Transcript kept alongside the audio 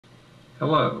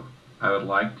Hello, I would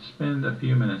like to spend a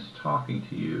few minutes talking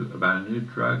to you about a new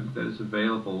drug that is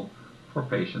available for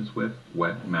patients with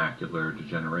wet macular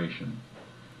degeneration.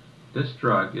 This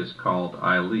drug is called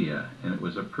Eylea, and it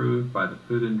was approved by the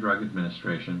Food and Drug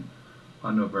Administration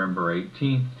on November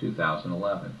 18,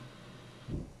 2011.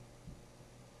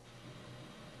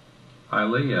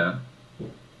 Eylea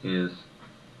is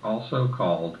also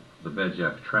called the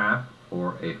VEGF trap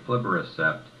or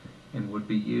aflibercept and would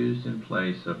be used in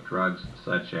place of drugs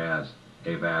such as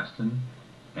Avastin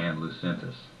and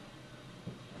Lucentis.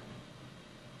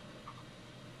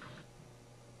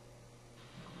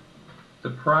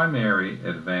 The primary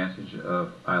advantage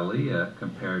of Eylea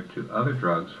compared to other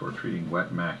drugs for treating wet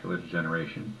macular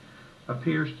degeneration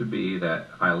appears to be that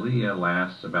Eylea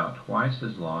lasts about twice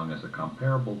as long as a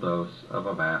comparable dose of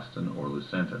Avastin or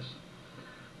Lucentis.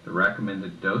 The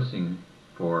recommended dosing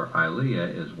for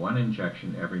Eylea is 1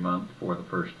 injection every month for the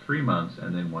first 3 months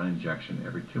and then 1 injection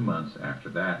every 2 months after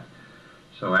that.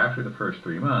 So after the first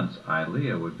 3 months,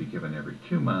 Eylea would be given every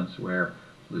 2 months, where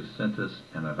Lucentis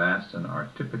and Avastin are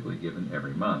typically given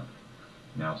every month.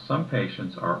 Now, some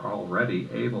patients are already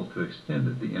able to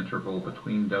extend the interval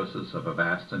between doses of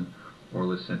Avastin or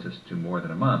Lucentis to more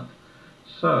than a month.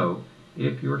 So,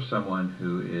 if you're someone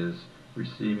who is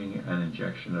receiving an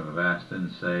injection of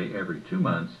Avastin, say, every 2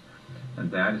 months,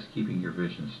 and that is keeping your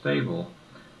vision stable,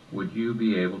 would you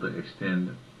be able to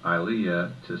extend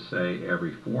Eylea to, say,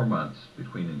 every 4 months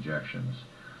between injections?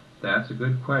 That's a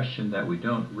good question that we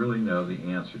don't really know the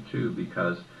answer to,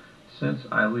 because since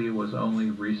Eylea was only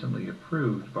recently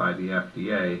approved by the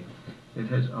FDA, it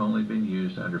has only been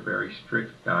used under very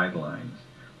strict guidelines,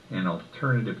 and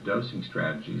alternative dosing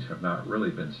strategies have not really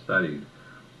been studied.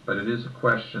 But it is a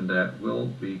question that will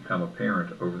become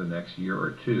apparent over the next year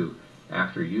or two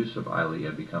after use of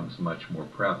Eylea becomes much more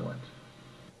prevalent.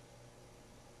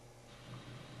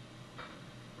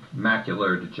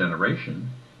 Macular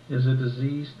degeneration is a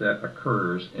disease that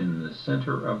occurs in the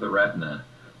center of the retina,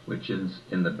 which is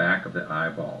in the back of the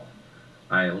eyeball.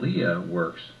 Eylea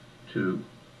works to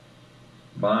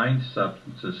bind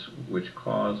substances which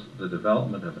cause the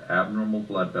development of abnormal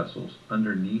blood vessels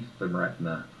underneath the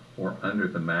retina or under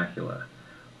the macula.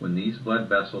 When these blood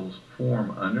vessels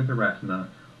form under the retina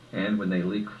and when they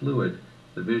leak fluid,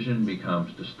 the vision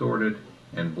becomes distorted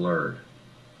and blurred.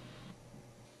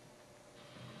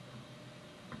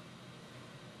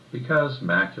 Because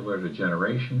macular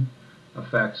degeneration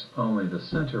affects only the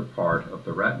center part of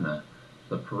the retina,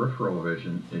 the peripheral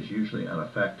vision is usually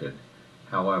unaffected.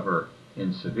 However,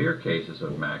 in severe cases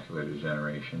of macular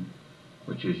degeneration,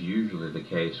 which is usually the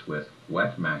case with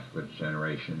wet macular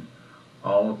degeneration,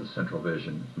 all of the central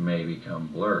vision may become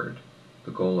blurred.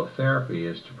 The goal of therapy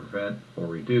is to prevent or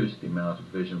reduce the amount of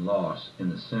vision loss in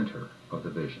the center of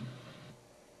the vision.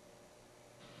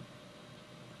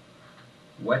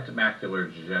 Wet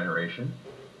macular degeneration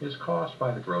is caused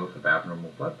by the growth of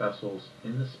abnormal blood vessels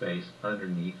in the space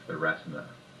underneath the retina.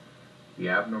 The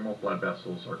abnormal blood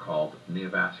vessels are called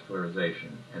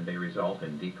neovascularization, and they result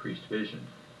in decreased vision.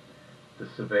 The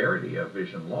severity of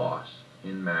vision loss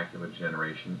in macular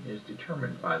degeneration is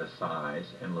determined by the size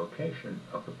and location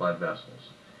of the blood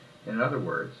vessels. In other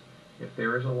words, if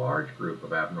there is a large group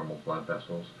of abnormal blood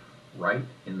vessels right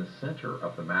in the center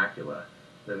of the macula,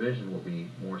 the vision will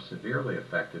be more severely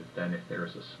affected than if there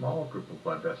is a small group of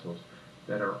blood vessels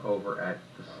that are over at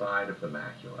the side of the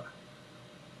macula.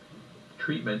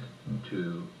 Treatment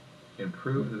to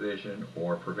improve the vision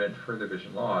or prevent further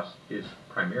vision loss is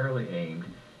primarily aimed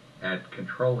at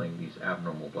controlling these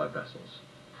abnormal blood vessels.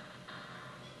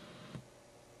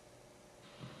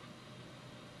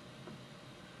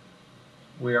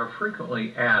 We are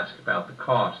frequently asked about the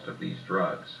cost of these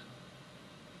drugs.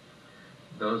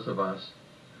 Those of us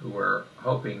who were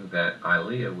hoping that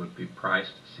Eylea would be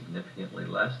priced significantly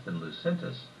less than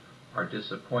Lucentis are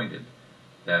disappointed.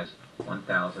 That's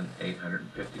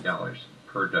 $1,850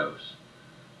 per dose.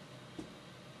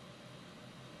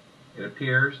 It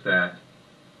appears that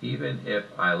even if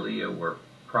Eylea were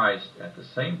priced at the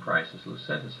same price as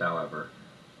Lucentis, however,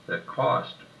 the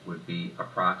cost would be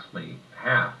approximately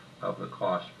half of the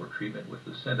cost for treatment with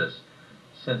Lucentis,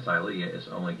 since Eylea is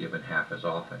only given half as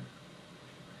often.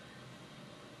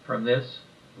 From this,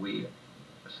 we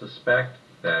suspect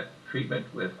that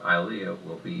treatment with Eylea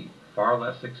will be far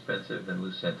less expensive than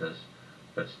Lucentis,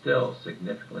 but still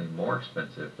significantly more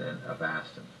expensive than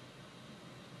Avastin.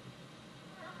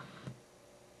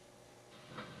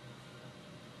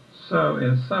 So,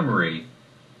 in summary,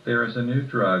 there is a new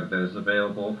drug that is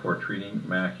available for treating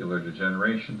macular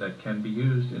degeneration that can be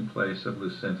used in place of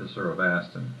Lucentis or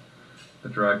Avastin. The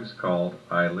drug is called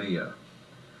Eylea.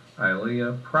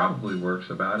 Eylea probably works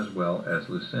about as well as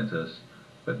Lucentis,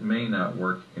 but may not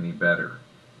work any better,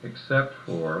 except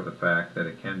for the fact that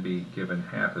it can be given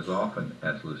half as often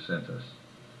as Lucentis.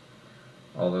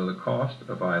 Although the cost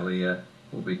of Eylea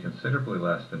will be considerably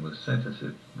less than Lucentis,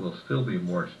 it will still be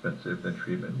more expensive than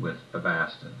treatment with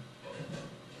Avastin.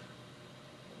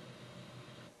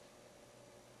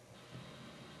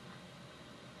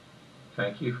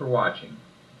 Thank you for watching.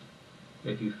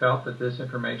 If you felt that this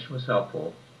information was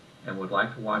helpful and would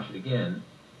like to watch it again,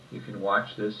 you can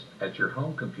watch this at your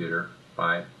home computer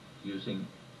by using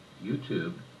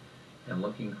YouTube and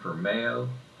looking for Mayo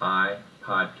Eye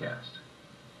Podcast.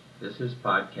 This is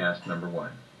podcast number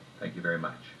 1. Thank you very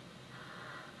much.